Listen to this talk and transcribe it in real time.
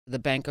The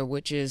Banker,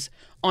 which is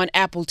on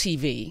Apple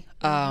TV,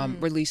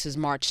 releases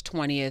March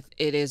 20th.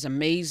 It is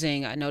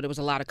amazing. I know there was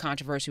a lot of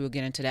controversy. We'll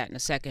get into that in a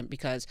second,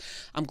 because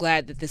I'm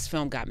glad that this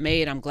film got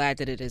made. I'm glad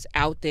that it is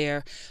out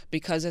there,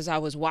 because as I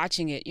was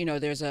watching it,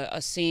 there's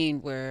a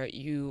scene where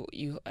you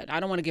I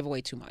don't want to give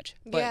away too much,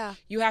 but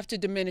you have to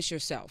diminish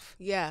yourself.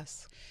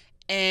 Yes.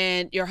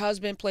 And your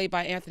husband, played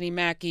by Anthony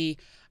Mackie,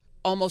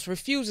 almost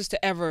refuses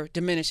to ever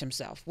diminish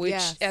himself,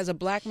 which as a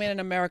black man in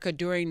America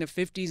during the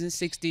 50s and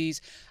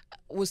 60s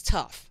was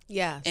tough.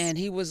 Yes. And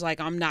he was like,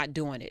 I'm not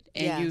doing it.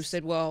 And you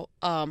said, well,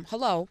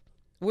 hello,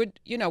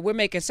 we're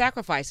making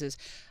sacrifices.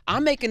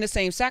 I'm making the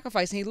same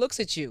sacrifice. And he looks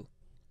at you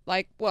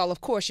like, well, of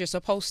course you're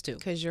supposed to.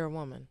 Because you're a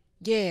woman.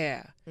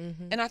 Yeah.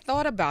 And I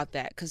thought about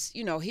that because,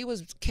 he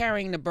was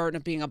carrying the burden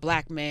of being a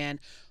black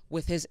man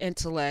with his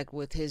intellect,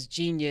 with his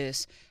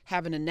genius,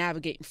 having to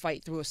navigate and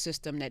fight through a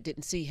system that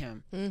didn't see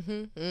him.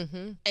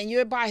 And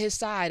you're by his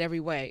side every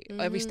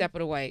step of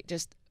the way,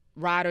 just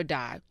ride or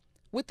die,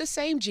 with the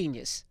same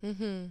genius.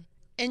 And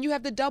you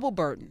have the double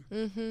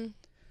burden.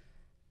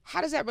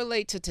 How does that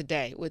relate to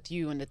today with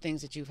you and the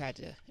things that you've had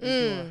to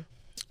endure?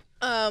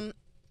 I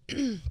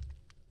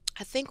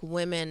think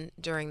women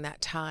during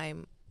that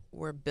time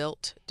were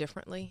built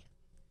differently.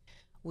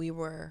 We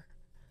were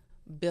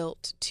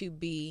built to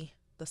be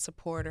the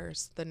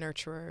supporters, the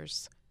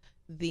nurturers,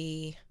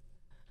 the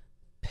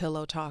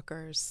pillow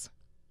talkers,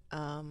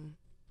 and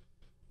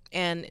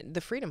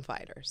the freedom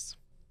fighters.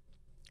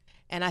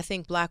 And I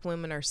think black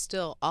women are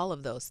still all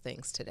of those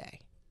things today.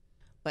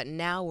 But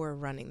now we're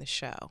running the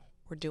show.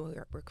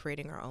 We're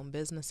creating our own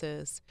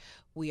businesses.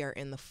 We are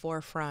in the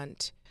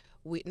forefront.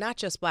 We, not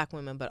just black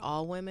women, but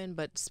all women,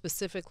 but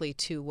specifically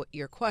to what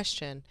your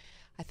question,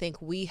 I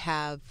think we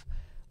have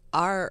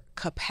our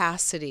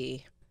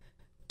capacity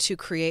to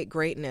create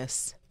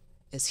greatness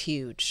is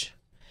huge.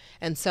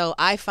 And so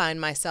I find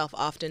myself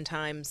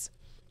oftentimes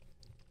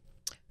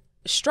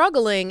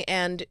struggling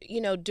and,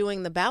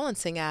 doing the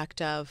balancing act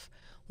of,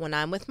 when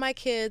I'm with my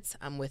kids,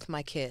 I'm with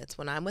my kids.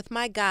 When I'm with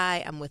my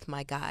guy, I'm with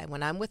my guy.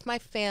 When I'm with my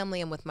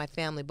family, I'm with my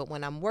family. But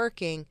when I'm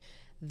working,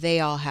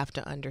 they all have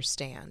to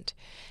understand.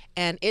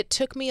 And it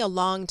took me a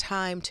long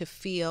time to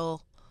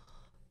feel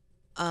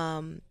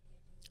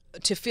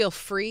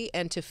free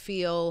and to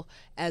feel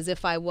as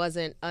if I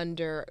wasn't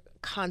under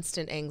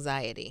constant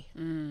anxiety.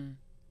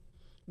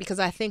 Because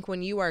I think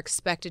when you are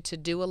expected to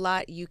do a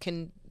lot, you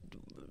can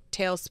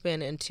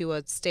tailspin into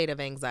a state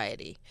of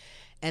anxiety.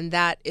 And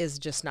that is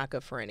just not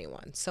good for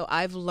anyone. So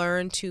I've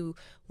learned to,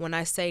 when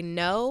I say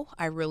no,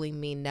 I really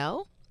mean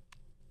no.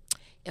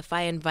 If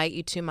I invite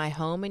you to my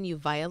home and you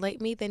violate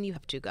me, then you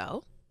have to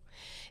go.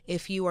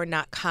 If you are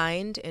not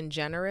kind and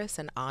generous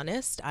and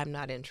honest, I'm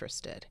not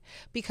interested,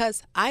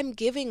 because I'm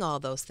giving all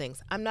those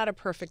things. I'm not a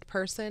perfect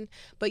person,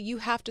 but you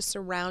have to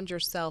surround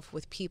yourself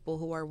with people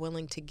who are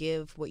willing to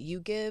give what you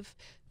give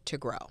to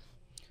grow.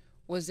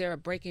 Was there a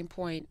breaking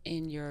point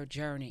in your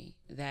journey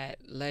that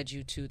led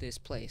you to this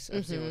place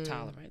of zero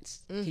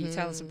tolerance? Can you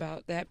tell us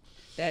about that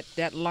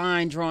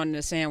line drawn in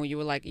the sand where you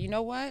were like, you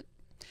know what?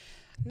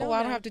 No,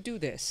 I don't have to do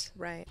this.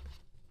 Right.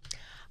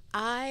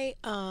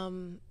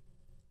 When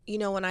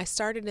I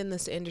started in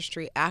this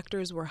industry,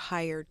 actors were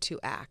hired to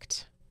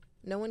act.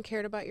 No one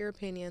cared about your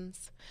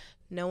opinions.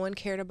 No one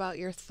cared about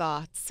your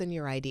thoughts and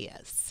your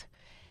ideas.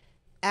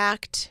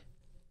 Act,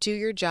 do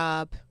your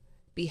job,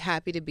 be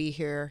happy to be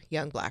here,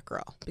 young black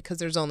girl, because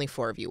there's only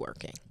 4 of you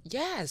working.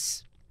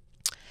 Yes.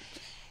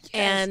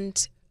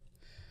 And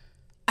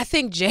I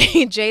think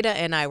Jada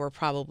and I were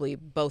probably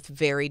both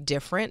very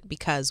different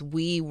because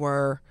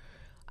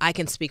I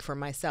can speak for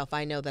myself.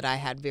 I know that I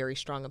had very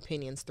strong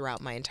opinions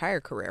throughout my entire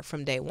career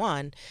from day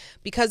one,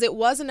 because it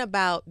wasn't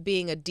about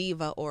being a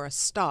diva or a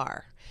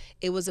star.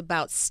 It was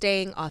about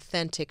staying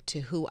authentic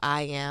to who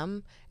I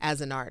am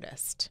as an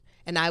artist.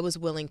 And I was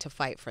willing to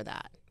fight for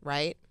that,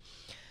 right?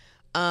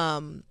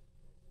 And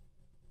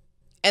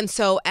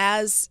so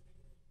as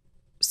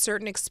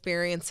certain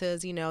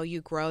experiences,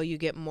 you grow, you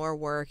get more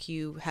work,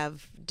 you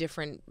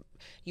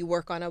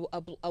work on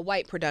a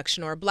white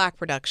production or a black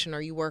production,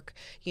 or you work,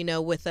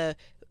 with a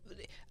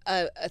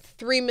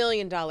 $3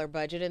 million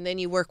budget, and then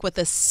you work with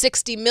a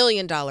 $60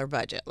 million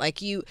budget.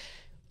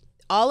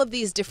 All of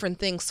these different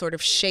things sort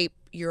of shape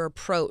your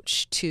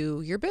approach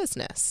to your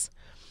business.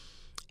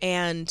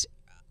 And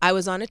I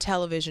was on a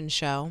television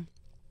show,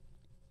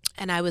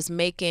 and I was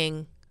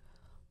making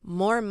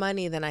more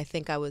money than I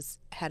think I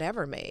had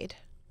ever made.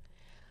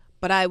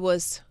 But I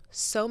was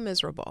so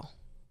miserable,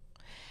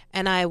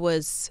 and I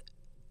was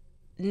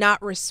not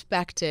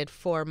respected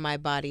for my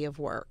body of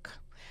work.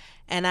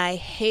 And I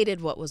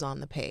hated what was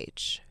on the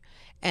page.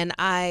 And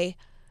I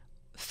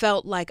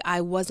felt like I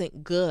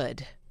wasn't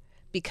good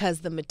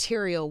because the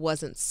material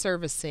wasn't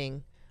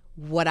servicing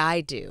what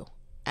I do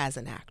as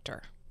an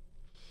actor.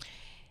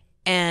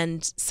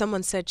 And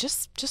someone said,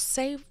 just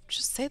say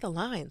the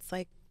lines,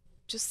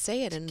 just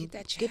say it and get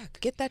that check.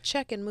 Get that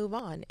check and move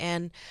on.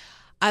 And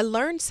I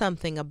learned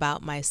something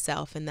about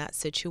myself in that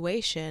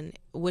situation,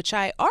 which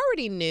I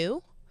already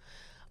knew,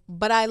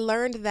 but I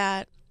learned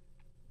that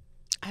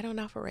I don't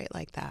operate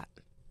like that.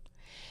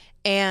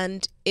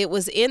 And it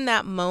was in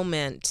that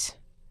moment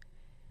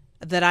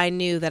that I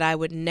knew that I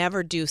would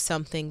never do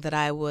something that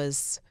I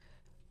was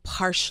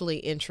partially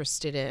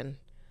interested in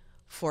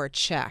for a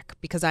check,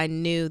 because I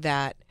knew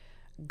that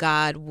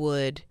God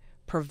would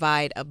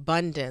provide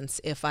abundance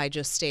if I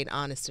just stayed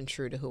honest and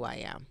true to who I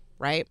am,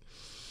 right?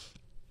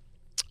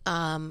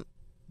 And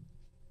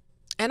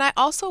I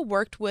also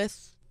worked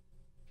with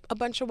a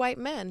bunch of white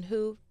men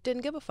who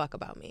didn't give a fuck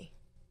about me.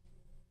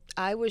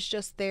 I was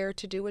just there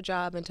to do a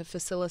job and to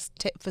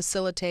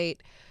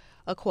facilitate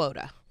a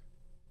quota,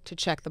 to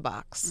check the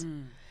box.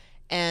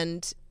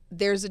 And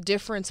there's a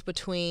difference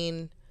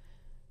between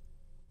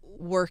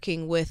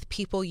working with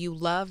people you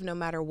love, no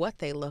matter what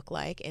they look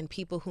like, and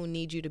people who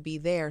need you to be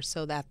there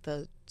so that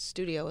the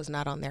studio is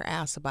not on their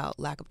ass about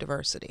lack of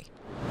diversity.